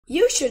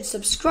You should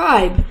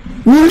subscribe.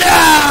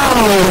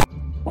 No!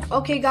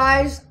 Okay,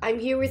 guys, I'm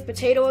here with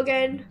Potato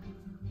again.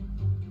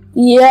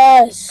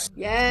 Yes.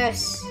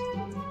 Yes.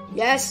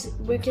 Yes,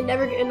 we can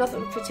never get enough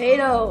of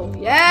Potato.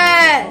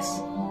 Yes.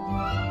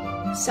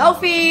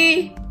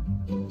 Selfie.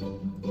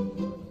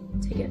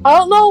 Take it. I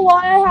don't know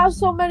why I have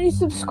so many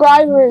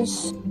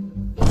subscribers.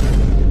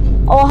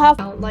 I'll have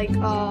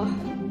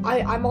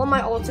I'm on my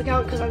alt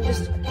account because I'm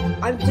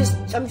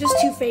just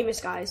too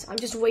famous, guys. I'm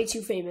just way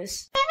too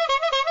famous.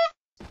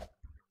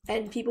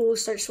 And people will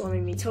start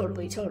swarming me,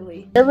 totally.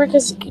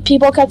 because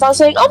people kept on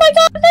saying, "Oh my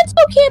God, that's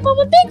so cute! I'm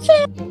a big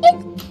fan."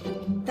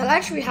 That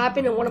actually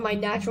happened in one of my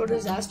natural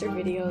disaster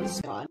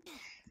videos. God.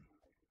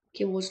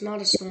 Okay, well, it's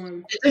not a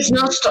storm. It's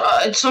not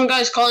it's some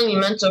guy's calling you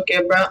mental,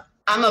 kid, bro.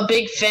 I'm a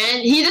big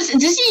fan. Does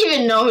he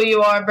even know who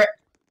you are, bro?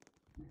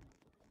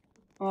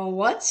 Oh,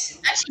 what?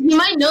 Actually, he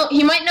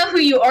might know who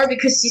you are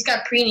because he's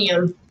got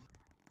premium.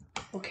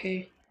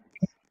 Okay.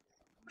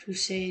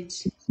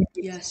 Crusades.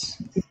 Yes.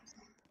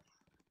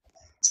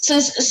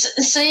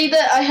 Say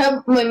that I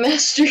have my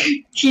master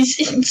keys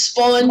in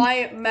spawn.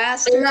 My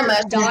master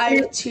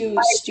died to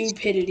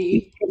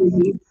stupidity.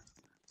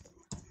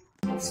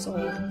 So.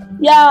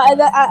 Yeah, and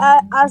then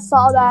I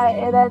saw that,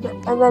 and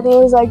then he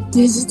was like,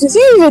 "Does he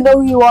even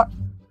know who you are?"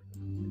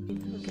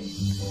 Okay.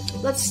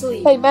 Let's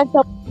sleep. Hey,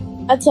 mental.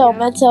 Yeah.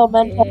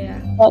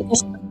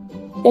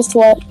 Guess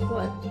what?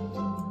 What?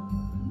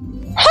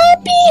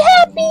 Happy.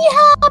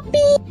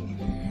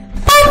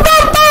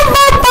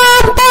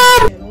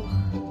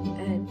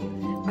 And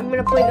I'm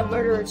gonna play the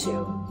Murderer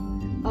 2.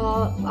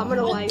 I'm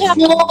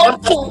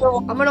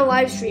gonna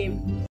live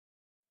stream.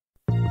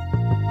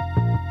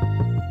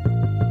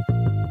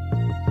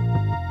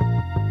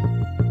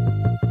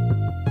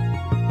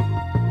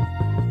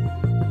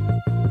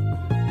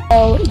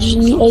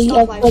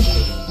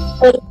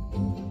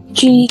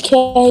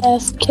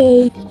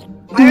 GKFK.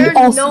 I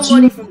earned no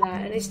money from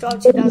that, and I still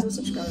have 2,000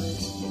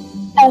 subscribers.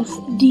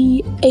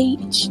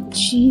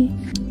 FDHG.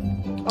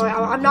 Alright,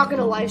 I'm not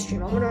gonna live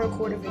stream. I'm gonna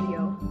record a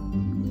video.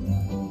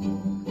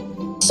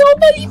 So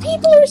many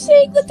people are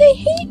saying that they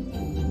hate.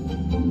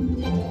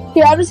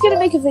 Here, I'm just gonna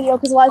make a video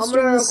because live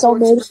streaming is so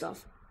good.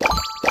 Stuff.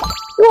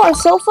 You are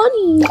so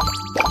funny.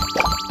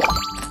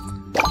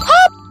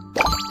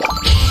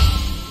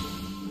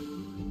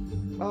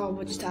 Oh,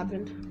 what just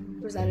happened?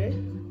 Was that it?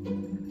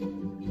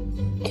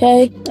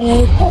 Okay.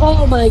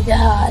 Oh my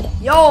God.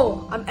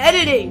 Yo, I'm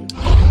editing.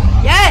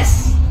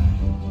 Yes.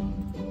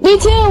 Me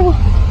too.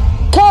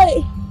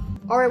 Okay.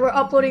 All right, we're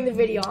uploading the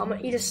video. I'm gonna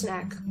eat a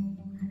snack.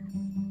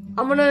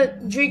 I'm gonna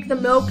drink the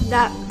milk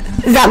that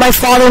my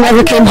father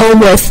never came home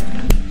with.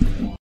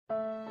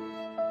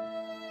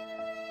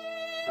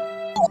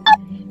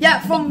 Yeah,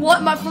 from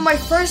my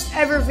first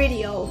ever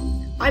video,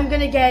 I'm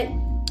gonna get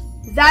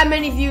that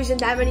many views and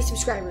that many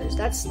subscribers.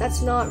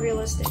 That's not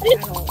realistic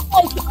at all.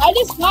 I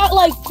just got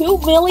like 2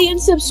 million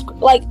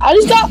subscribers. Like I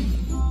just got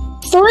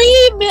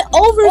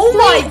over. Oh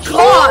my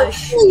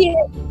gosh!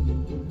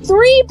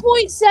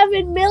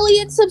 3.7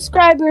 million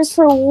subscribers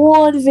for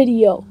one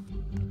video.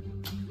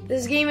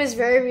 This game is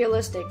very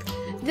realistic.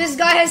 This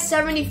guy has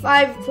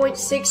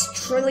 75.6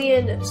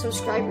 trillion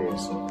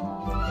subscribers.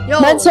 Yo,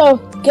 Menso,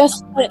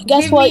 guess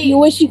what? You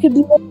wish you could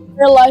be in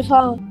real life,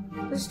 huh?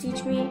 Just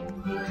teach me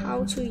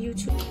how to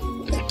YouTube.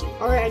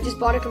 Alright, I just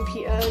bought a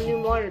new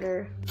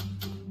monitor.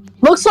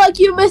 Looks like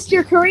you missed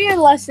your Korean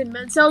lesson,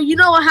 Menso. You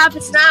know what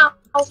happens now.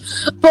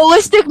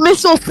 Ballistic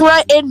missile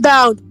threat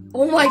inbound.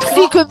 Oh my God.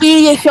 Seek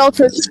immediate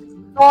shelter.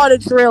 Not a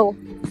drill.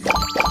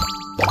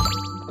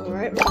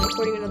 Alright, we're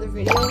recording another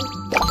video.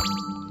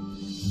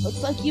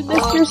 Looks like you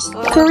missed your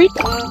Korean.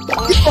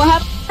 What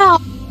happened now?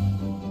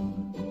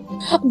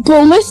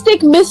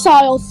 Ballistic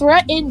missile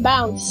threat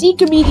inbound.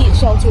 Seek immediate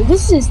shelter.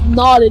 This is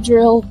not a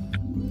drill.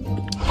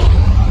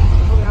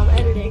 Okay, I'm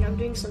editing. I'm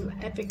doing some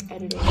epic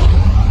editing.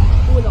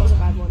 Ooh, that was a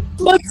bad one.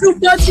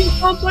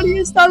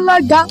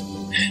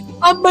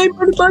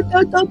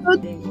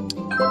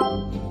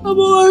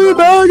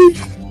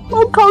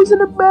 I'm causing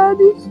a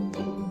baddies.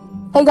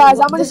 Hey guys,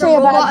 I'm gonna say a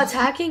bad.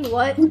 Attacking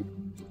what? You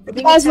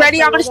guys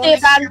ready? I'm gonna say a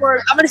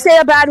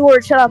bad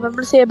word. Shut up. I'm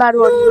gonna say a bad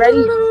word. You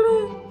ready?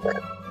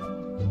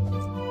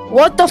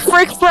 What the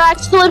frick, frack,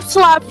 slip,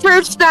 slap,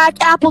 fruit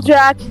snack,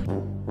 applejack.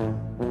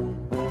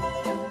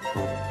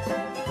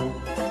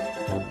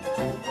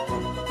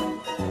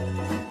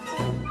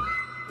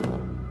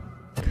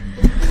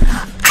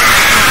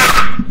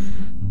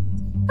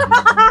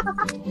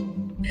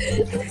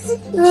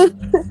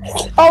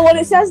 Oh, when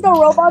it says the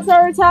robots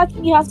are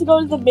attacking, you have to go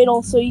to the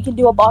middle so you can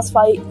do a boss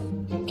fight.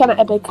 Kind of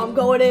epic. I'm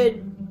going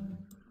in.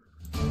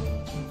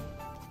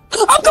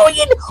 I'm going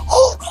in!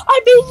 Oh, I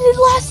made it in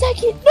last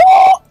second!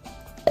 No!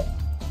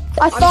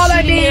 I thought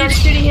I made it. I'm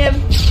shooting him.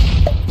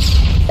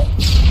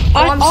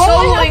 I'm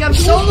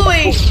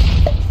soloing.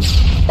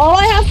 All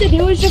I have to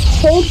do is just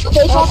hold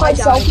click on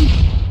myself.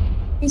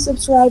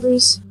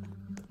 Subscribers.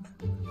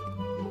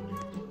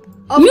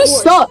 You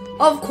suck.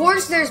 Of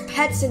course there's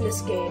pets in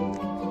this game.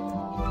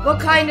 What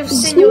kind of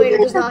simulator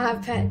does not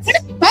have pets?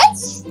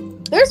 Pets?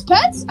 There's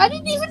pets? I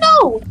didn't even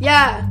know.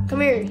 Yeah,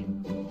 come here.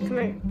 Come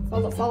here.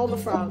 Follow the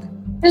frog.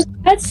 There's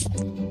pets.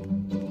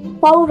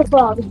 Follow the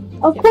frog.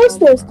 Of Yeah, course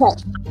follow there's the frog.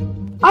 pets.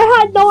 I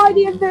had no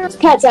idea there's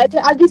pets. I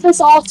did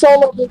this all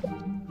solo.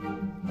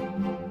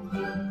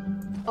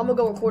 I'm gonna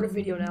go record a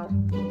video now.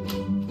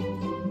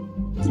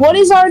 What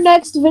is our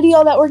next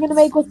video that we're gonna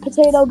make with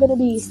Potato gonna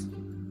be?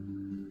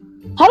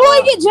 How do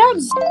I get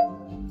gems?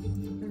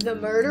 The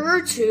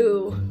Murderer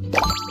 2.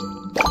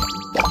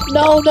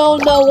 No.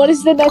 What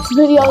is the next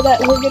video that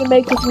we're gonna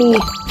make with me?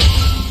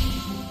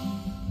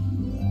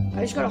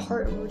 I just got a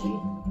heart emoji.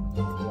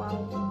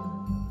 Wow.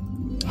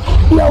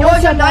 Yo, You always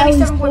what's got up, guys?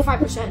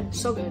 97.5%.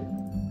 So good.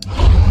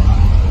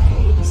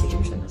 Okay,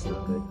 86%. That's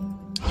not good.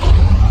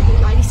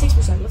 Okay,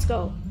 96%. Let's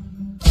go.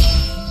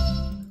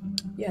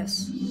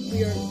 Yes,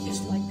 we are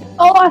just like that.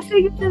 Oh, I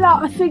figured it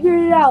out.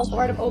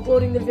 Alright, I'm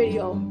uploading the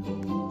video.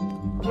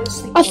 I'm gonna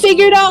sleep. I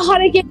figured out how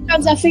to get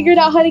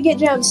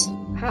gems.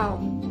 How?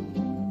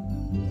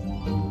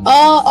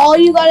 All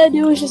you gotta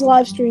do is just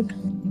live stream.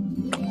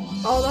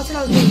 Oh, that's what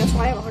I was doing. That's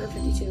why I have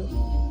 152.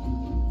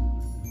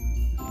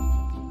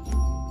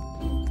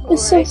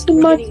 It's Alright, so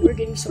much. we're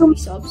getting so many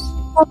subs.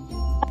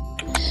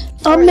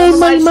 I Alright, made I'm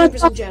money, live streaming for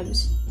some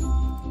gems.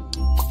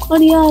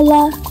 money,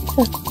 Allah.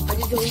 I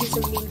just deleted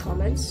some mean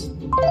comments.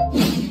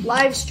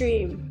 Live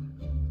stream.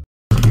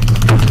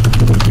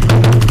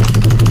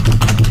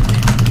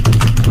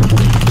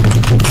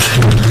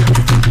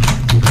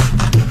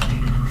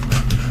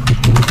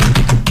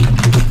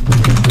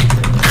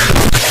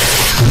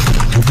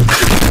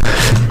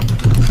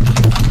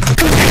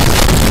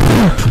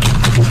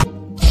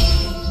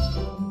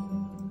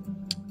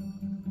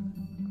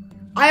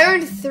 I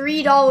earned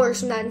 $3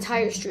 from that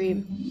entire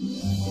stream.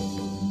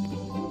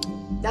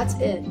 That's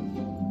it.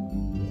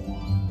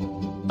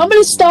 I'm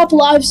gonna stop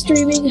live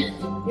streaming.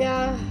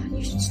 Yeah,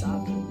 you should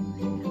stop.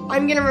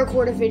 I'm gonna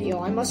record a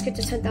video. I must get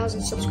to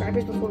 10,000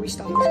 subscribers before we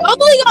stop. I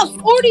only got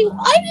 40.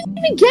 I didn't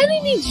even get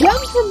any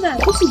gems from that.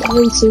 This is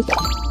racist.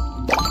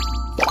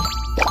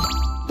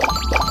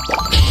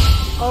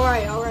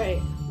 Alright.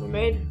 We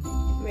made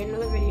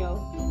another video.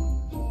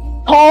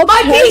 Top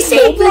My 10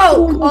 PC broke!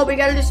 moments- Oh, we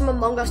gotta do some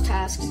Among Us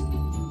tasks.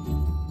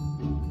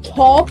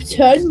 Top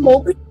 10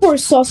 moments for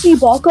Sussy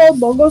Baka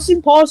Among Us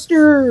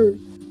Imposter.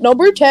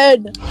 Number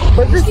 10.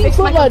 Burger King Fix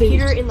my foot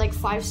computer lettuce. in like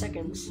 5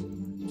 seconds.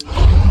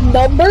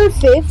 Number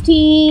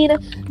 15.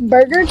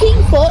 Burger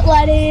King foot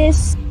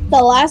lettuce.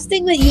 The last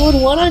thing that you would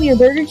want on your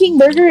Burger King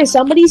burger is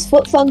somebody's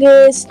foot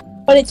fungus.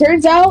 But it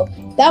turns out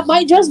that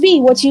might just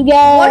be what you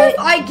get. What if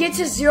I get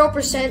to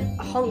 0%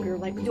 hunger?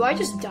 Like, do I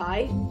just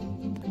die?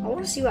 I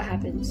wanna see what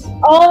happens.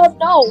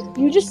 No.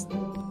 You just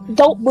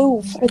don't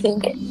move, I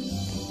think.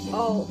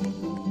 Oh.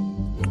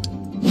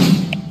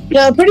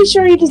 Yeah, I'm pretty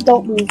sure you just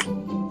don't move.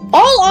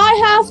 All I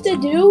have to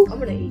do... I'm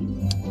gonna eat.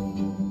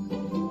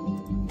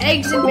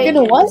 Eggs and You're bacon.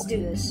 gonna what? Let's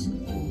do this.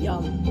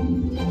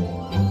 Yum.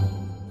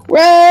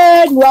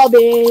 Red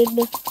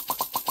Robin.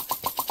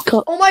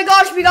 Oh my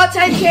gosh, we got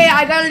 10K.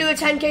 I gotta do a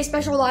 10K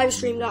special live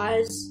stream,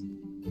 guys.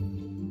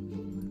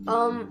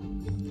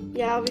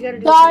 Yeah, we gotta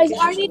do Guys, a 10K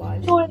I special need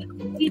live. to do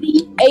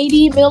an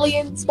 80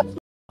 million.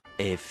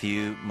 A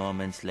few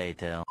moments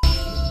later.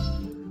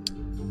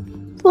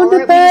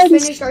 Alright, we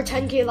just finished our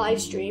 10K live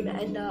stream,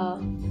 and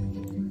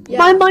yeah.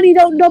 My money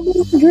don't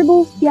double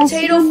dribble. Yes,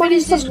 Potato my money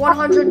finished his don't-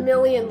 100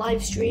 million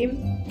live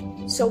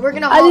stream. So we're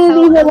gonna I hop didn't out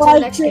even into the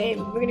live next stream.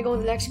 game. We're gonna go in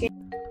the next game.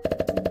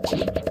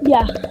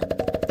 Yeah.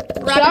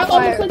 Rapid I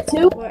fire. auto-click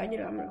too? Wait,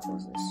 I'm gonna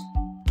close this.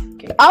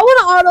 Okay. I want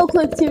to auto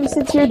click too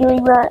since you're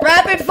doing that.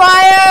 Rapid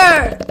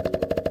fire!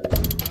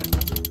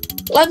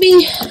 Let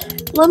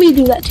me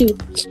do that too.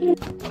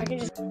 I can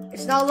just.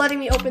 It's not letting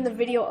me open the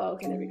video. Oh,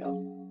 okay, there we go.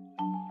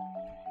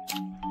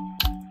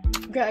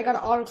 Okay, I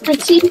gotta auto click.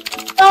 Let's see.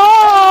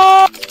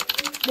 Oh!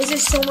 This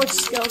is so much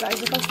skill, guys.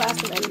 Look how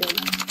fast I'm editing.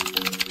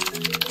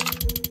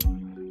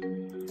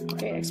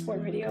 Okay, export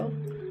video.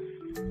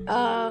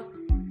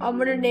 I'm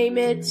gonna name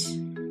it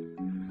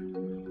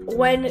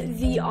When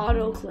the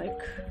Auto Click.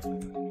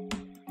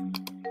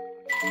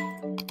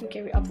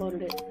 Okay, we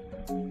uploaded it.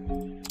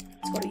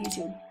 Let's go to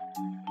YouTube.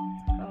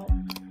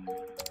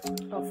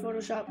 Oh,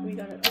 Photoshop, we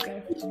got it.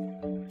 Okay.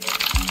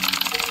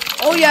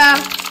 Oh yeah!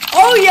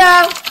 Oh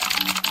yeah!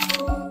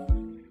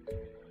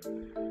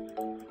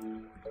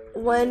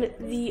 When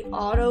the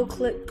auto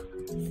click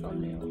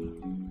thumbnail.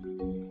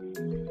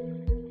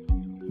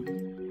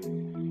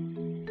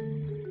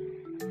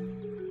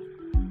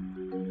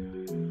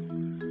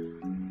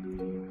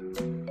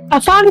 I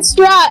found a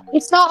strat.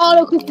 It's not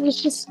auto clicking.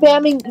 It's just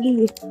spamming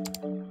E.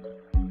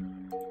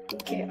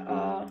 Okay,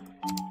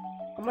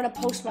 I'm gonna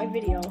post my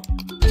video.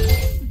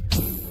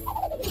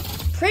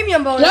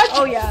 Premium bonus. What?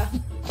 Oh yeah.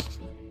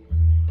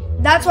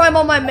 That's why I'm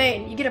on my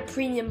main. You get a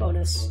premium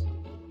bonus.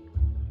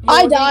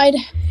 I died.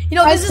 You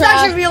know, this I is actually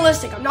crashed.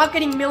 realistic. I'm not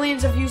getting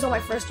millions of views on my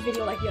first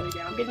video like the other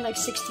day. I'm getting like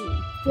 16.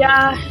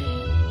 Yeah.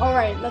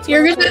 Alright, let's go.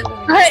 You're record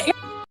gonna. the video.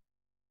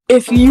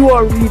 If you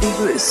are reading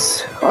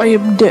this, I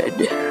am dead.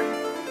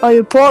 I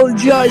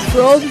apologize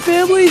for all the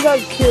families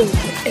I've killed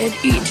and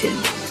eaten.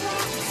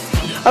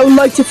 I would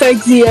like to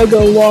thank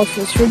Diego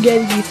Waffles for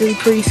getting me through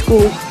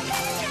preschool.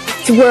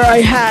 It's where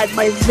I had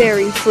my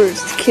very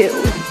first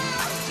kill.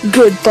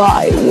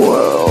 Goodbye,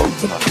 world.